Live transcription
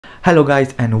Hello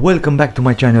guys and welcome back to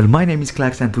my channel. My name is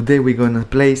Klax and today we're gonna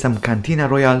play some Cantina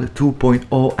Royale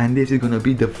 2.0 and this is gonna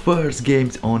be the first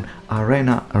games on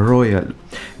Arena Royale.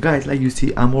 Guys, like you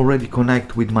see, I'm already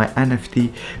connected with my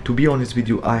NFT. To be honest with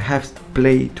you, I have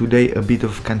played today a bit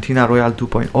of Cantina Royale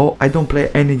 2.0. I don't play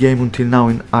any game until now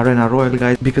in Arena Royale,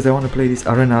 guys, because I want to play this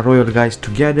Arena Royale, guys,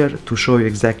 together to show you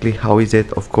exactly how is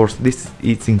it. Of course, this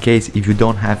is in case if you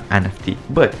don't have NFT,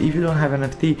 but if you don't have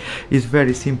NFT, it's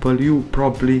very simple. You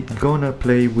probably gonna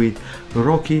play with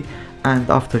Rocky, and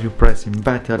after you press in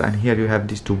battle, and here you have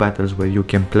these two battles where you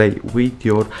can play with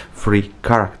your free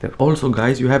character. Also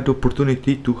guys, you have the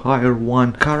opportunity to hire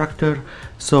one character,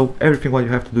 so everything what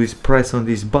you have to do is press on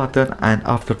this button, and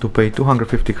after to pay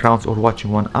 250 crowns or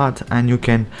watching one ad, and you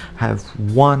can have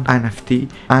one NFT,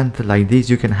 and like this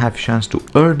you can have chance to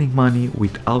earning money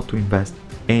without to invest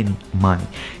any money.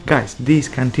 Guys, this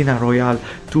Cantina Royale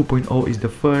 2.0 is the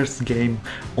first game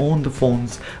on the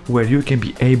phones where you can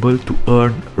be able to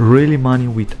earn really money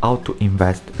without to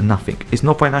invest nothing. It's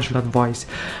no financial advice.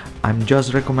 I'm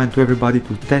just recommend to everybody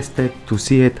to test it, to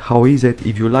see it, how is it.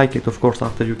 If you like it, of course,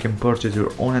 after you can purchase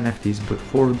your own NFTs, but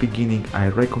for the beginning I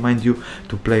recommend you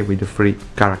to play with the free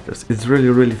characters. It's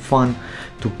really fun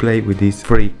to play with these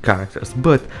free characters.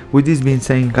 But with this being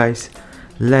said, guys,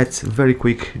 let's very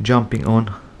quick jumping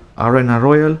on Arena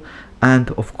Royale,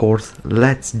 and of course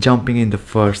let's jumping in the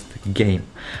first game.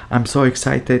 I'm so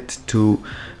excited to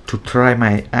try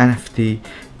my NFT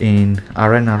in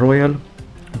Arena Royale,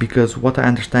 because what I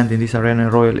understand in this Arena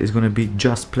Royale is going to be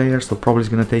just players, so probably it's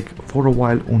going to take for a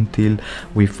while until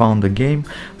we found the game.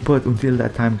 But until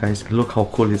that time, guys, look how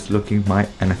cool it's looking, my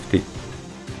NFT.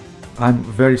 I'm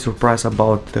very surprised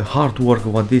about the hard work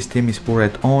what this team is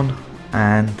put on,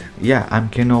 and yeah, I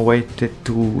cannot wait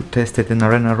to test it in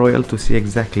Arena Royale to see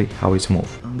exactly how it's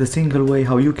moved. The single way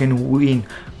how you can win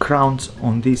crowns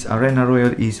on this Arena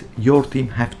Royale is your team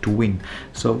have to win.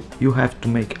 So you have to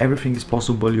make everything is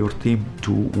possible your team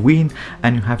to win,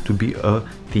 and you have to be a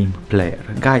team player.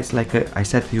 Guys, like I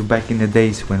said to you back in the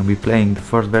days when we playing the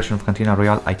first version of Cantina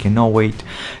Royale, I cannot wait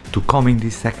to coming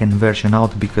this second version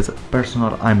out, because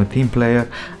personal I'm a team player,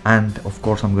 and of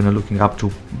course I'm gonna looking up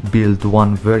to build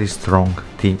one very strong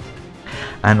team.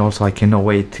 And also I cannot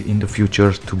wait in the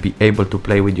future to be able to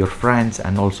play with your friends,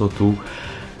 and also to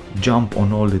jump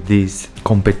on all this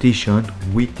competition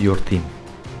with your team.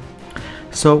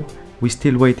 So we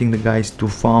still waiting the guys to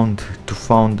found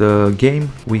the game.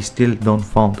 We still don't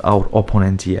found our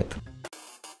opponents yet.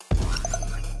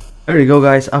 There you go,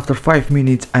 guys. After 5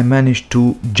 minutes I managed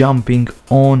to jumping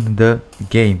on the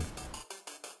game.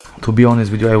 To be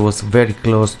honest with you, I was very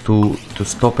close to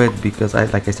stop it, because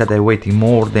like I said, I waiting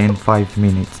more than 5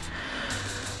 minutes.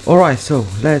 Alright, so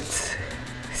let's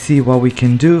see what we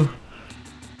can do,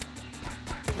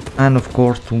 and of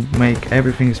course to make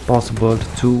everything is possible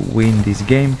to win this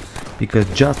game, because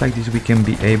just like this we can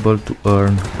be able to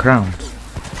earn crowns.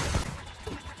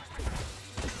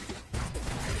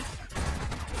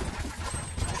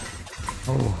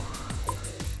 Oh,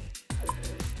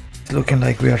 it's looking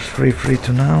like we are free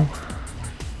to now,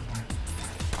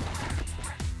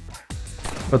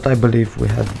 but I believe we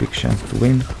have big chance to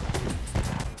win.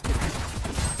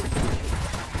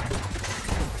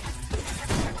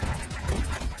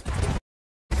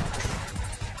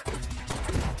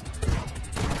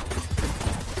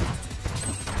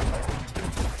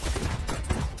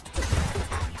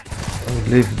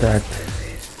 Leave that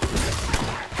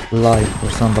live for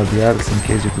somebody else in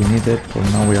case if we need it. For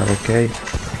now we are okay.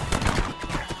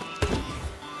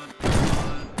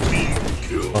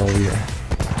 Oh yeah.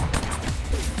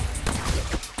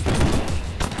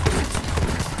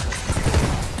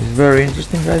 It's very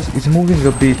interesting, guys. It's moving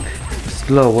a bit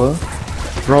slower,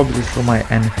 probably for my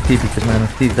NFT, because my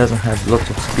NFT doesn't have lots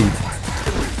of speed.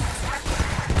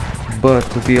 But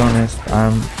to be honest,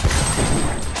 I'm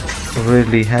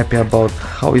really happy about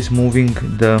how it's moving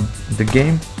the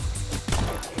game,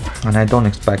 and I don't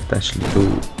expect actually to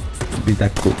be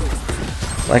that good.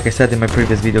 Like I said in my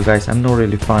previous video, guys, I'm not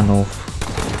really fan of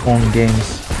phone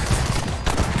games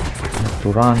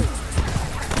to run. No,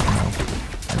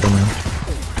 I don't know,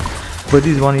 but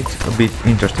this one is a bit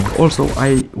interesting. Also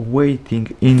I waiting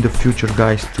in the future,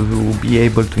 guys, to be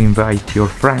able to invite your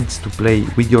friends to play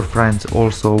with your friends.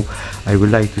 Also I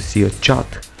would like to see a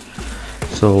chat,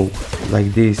 so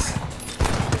like this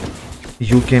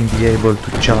you can be able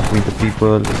to chat with the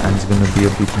people, and it's gonna be a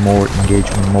bit more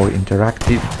engagement, more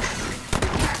interactive.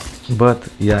 But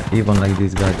yeah, even like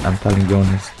this, guys, I'm telling you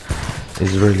honest,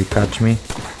 it's really catch me.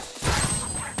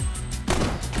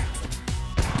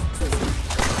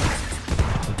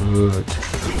 Good.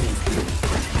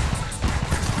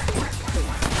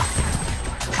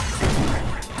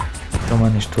 to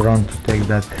manage to run to take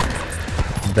that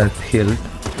hill.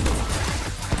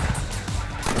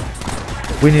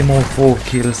 We need more 4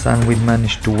 kills and we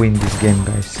managed to win this game,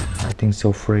 guys. I think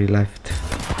so. 3 left.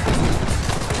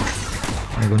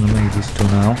 I'm gonna make these 2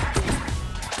 now,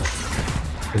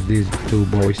 because these 2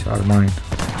 boys are mine.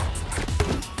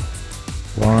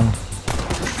 1.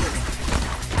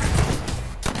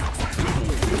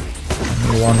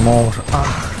 And 1 more.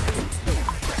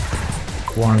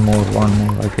 One more.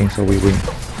 I think so. We win.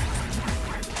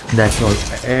 That's all.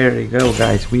 There we go,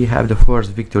 guys. We have the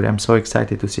first victory. I'm so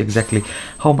excited to see exactly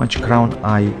how much crown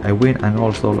I win, and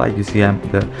also, like you see, I'm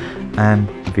the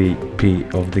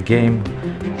MVP of the game.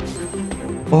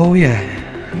 Oh yeah,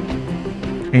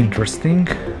 interesting,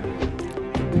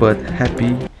 but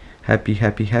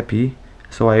happy.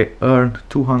 So I earned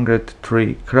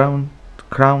 203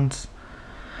 crowns.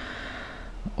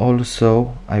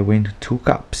 Also, I win 2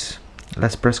 cups.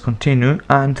 Let's press continue.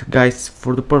 And guys,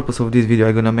 for the purpose of this video,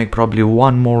 I'm gonna make probably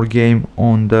 1 more game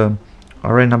on the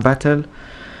arena battle,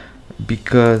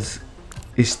 because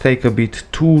it's take a bit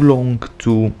too long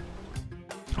to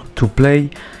play.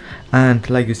 And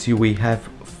like you see, we have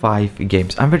 5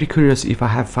 games. I'm very curious if I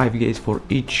have 5 games for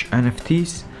each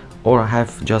NFTs, or I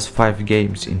have just 5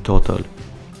 games in total.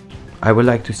 I would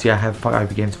like to see I have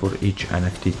 5 games for each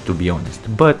NFT, to be honest.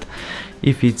 But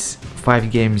if it's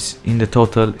 5 games in the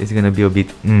total, it's gonna be a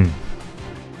bit in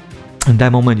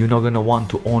that moment you're not gonna want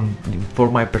to own,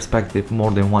 for my perspective,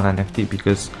 more than 1 NFT,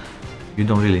 because you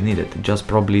don't really need it. Just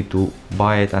probably to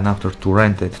buy it and after to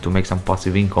rent it to make some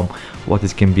passive income. What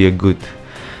is can be a good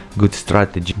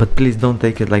strategy. But please don't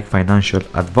take it like financial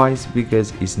advice,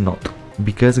 because it's not.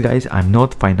 Because guys, I'm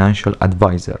not financial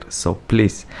advisor, so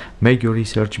please make your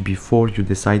research before you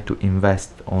decide to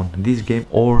invest on this game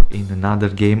or in another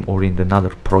game or in another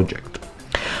project.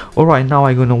 Alright, now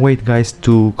I'm gonna wait, guys,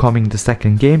 to coming the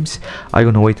second games. I'm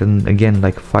gonna wait again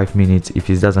like 5 minutes. If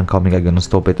it doesn't coming, I'm gonna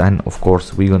stop it, and of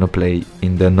course we're gonna play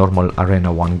in the normal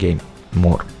arena 1 game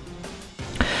more.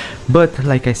 But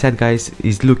like I said, guys,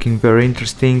 it's looking very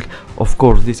interesting. Of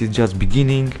course, this is just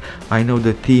beginning. I know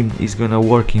the team is gonna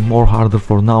working more harder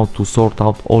for now to sort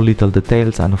out all little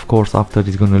details, and of course after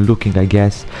it's gonna looking, I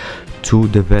guess, to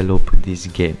develop this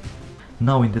game.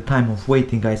 Now in the time of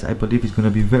waiting, guys, I believe it's gonna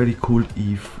be very cool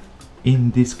if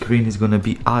in this screen is gonna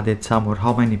be added somewhere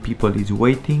how many people is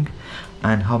waiting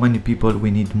and how many people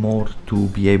we need more to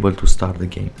be able to start the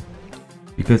game.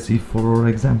 Because if, for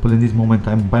example, in this moment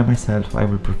I'm by myself, I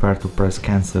will prefer to press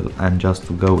cancel and just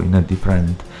to go in a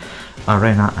different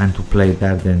arena and to play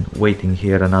there than waiting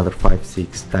here another 5,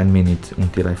 6, 10 minutes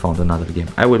until I found another game.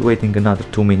 I will waiting another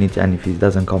 2 minutes, and if it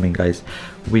doesn't coming, guys,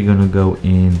 we're gonna go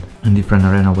in a different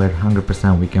arena where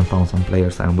 100% we can find some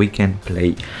players and we can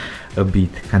play a bit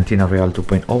Cantina Royale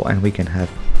 2.0 and we can have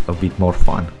a bit more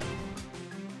fun.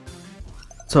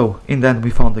 So in that we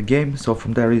found the game, so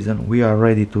from that reason we are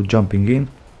ready to jumping in.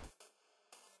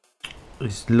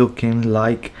 It's looking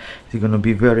like it's gonna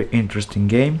be very interesting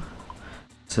game.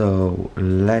 So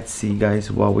let's see, guys,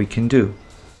 what we can do.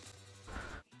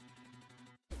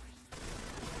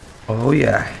 Oh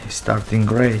yeah, it's starting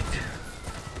great.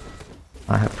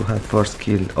 I have to have first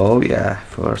kill. Oh yeah,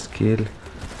 first kill.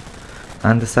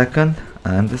 And the second,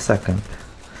 and the second.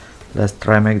 Let's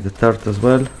try make the third as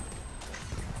well.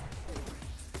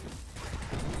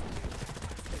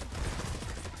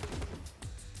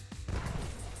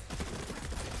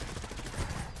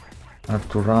 I have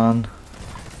to run.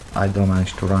 I don't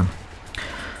manage to run,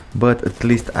 but at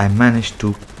least I managed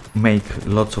to make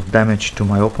lots of damage to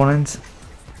my opponents,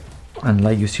 and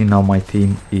like you see now my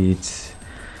team is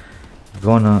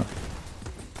gonna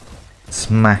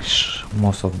smash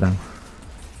most of them.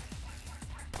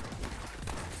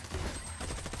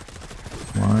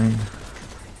 Mine.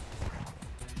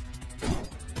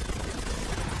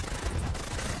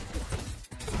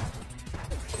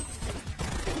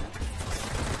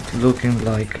 Looking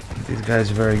like this guy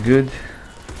is very good,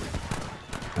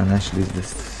 and actually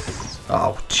this,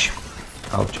 ouch,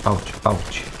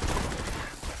 ouch.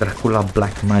 Dracula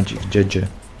black magic, JJ.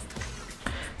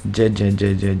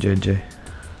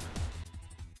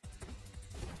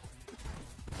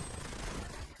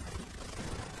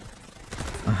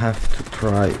 I have to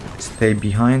try stay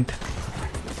behind.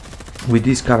 With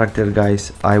this character,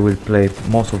 guys, I will play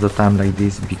most of the time like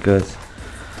this, because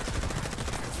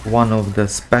one of the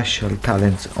special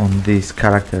talents on this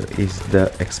character is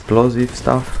the explosive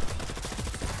stuff.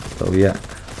 So yeah,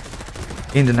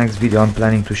 in the next video I'm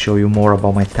planning to show you more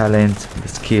about my talents, the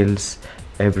skills,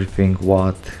 everything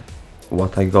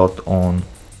what I got on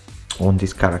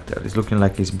this character. It's looking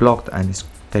like it's blocked and it's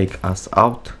take us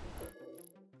out.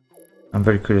 I'm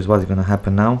very curious what's gonna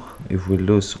happen now, if we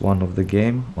lose one of the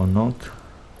game or not.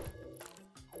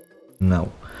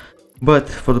 No. But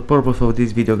for the purpose of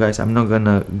this video, guys, I'm not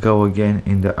gonna go again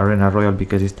in the Arena Royale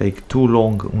because it takes too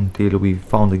long until we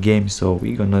found the game. So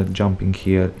we're gonna jump in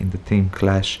here in the team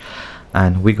clash,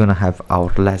 and we're gonna have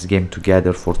our last game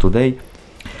together for today,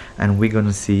 and we're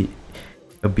gonna see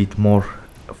a bit more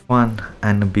fun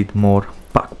and a bit more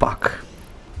pack.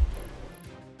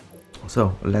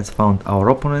 So let's find our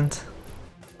opponent.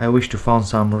 I wish to find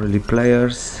some really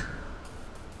players.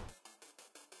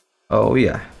 Oh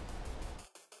yeah,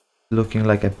 looking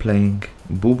like I'm playing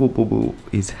Boo Boo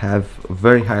is have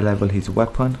very high level his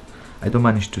weapon. I don't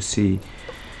manage to see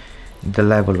the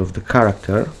level of the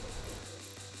character,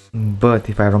 but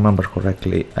if I remember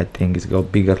correctly, I think it's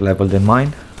got bigger level than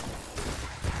mine.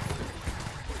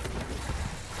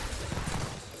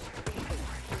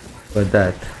 But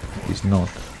that is not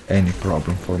any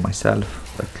problem for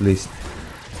myself, at least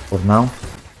for now.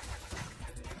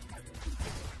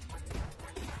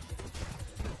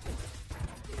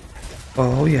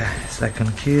 Oh yeah,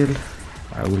 second kill.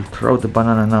 I will throw the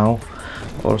banana now.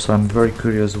 Also, I'm very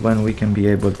curious when we can be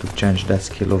able to change that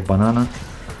skill of banana,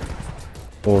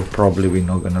 or probably we're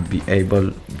not gonna be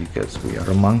able because we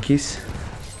are monkeys,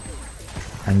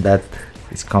 and that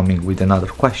is coming with another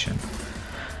question.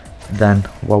 Then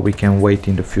what we can wait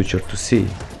in the future to see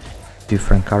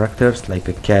different characters like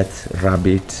a cat,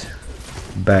 rabbit,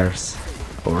 bears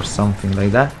or something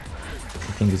like that.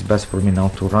 I think it's best for me now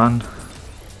to run,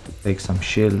 to take some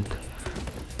shield,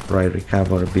 try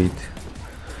recover a bit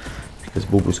because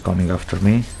Boo Boo's coming after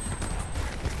me.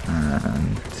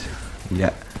 And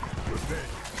yeah,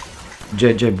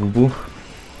 JJ Boo Boo,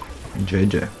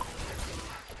 JJ.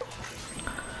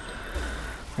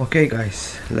 Okay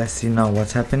guys, let's see now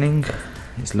what's happening.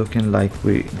 It's looking like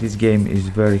this game is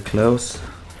very close,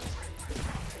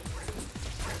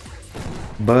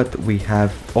 but we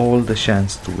have all the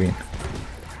chance to win.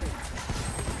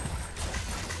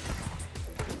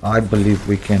 I believe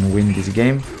we can win this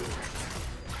game.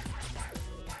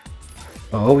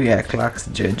 Oh yeah, Clax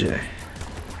JJ.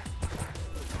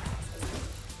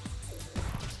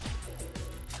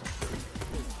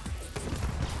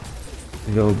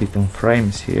 Go a bit on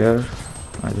frames here,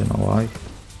 I don't know why.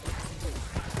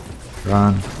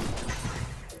 Run.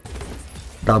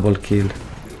 Double kill.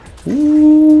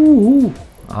 Ooh,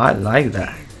 I like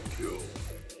that.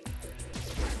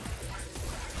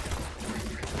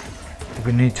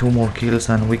 We need 2 more kills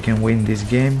and we can win this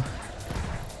game.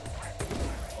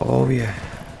 Oh yeah.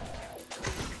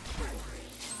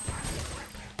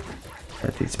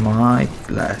 That is my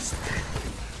last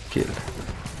kill.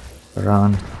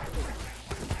 Run.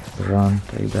 Run,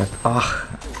 take that. Ah,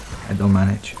 I don't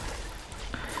manage.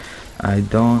 I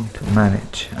don't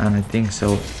manage, and I think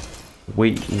so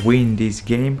we win this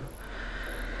game.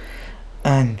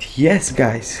 And yes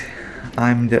guys,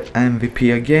 I'm the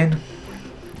MVP again.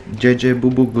 JJ Boo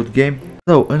Boo, good game.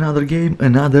 So another game,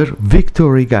 another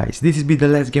victory guys. This will be the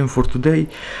last game for today.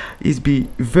 It's be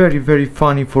very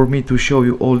funny for me to show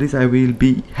you all this. I will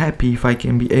be happy if I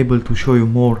can be able to show you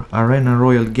more Arena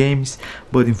Royale games,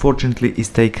 but unfortunately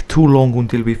it takes too long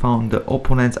until we found the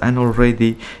opponents, and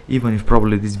already, even if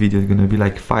probably this video is gonna be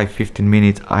like 5-15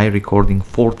 minutes, I recording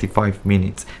 45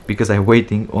 minutes because I'm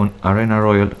waiting on Arena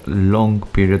Royale long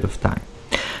period of time.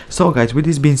 So guys, with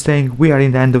this being saying, we are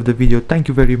in the end of the video. Thank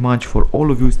you very much for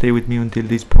all of you stay with me until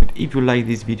this point. If you like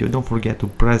this video, don't forget to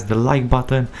press the like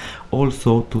button,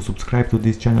 also to subscribe to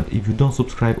this channel if you don't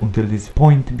subscribe until this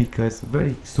point, because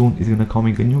very soon is gonna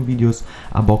coming a new videos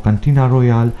about Cantina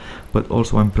Royale, but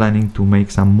also I'm planning to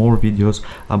make some more videos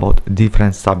about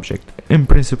different subject, in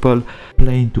principle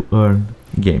playing to earn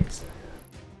games.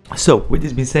 So with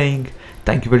this being saying,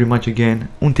 thank you very much again.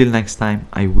 Until next time,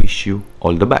 I wish you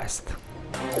all the best.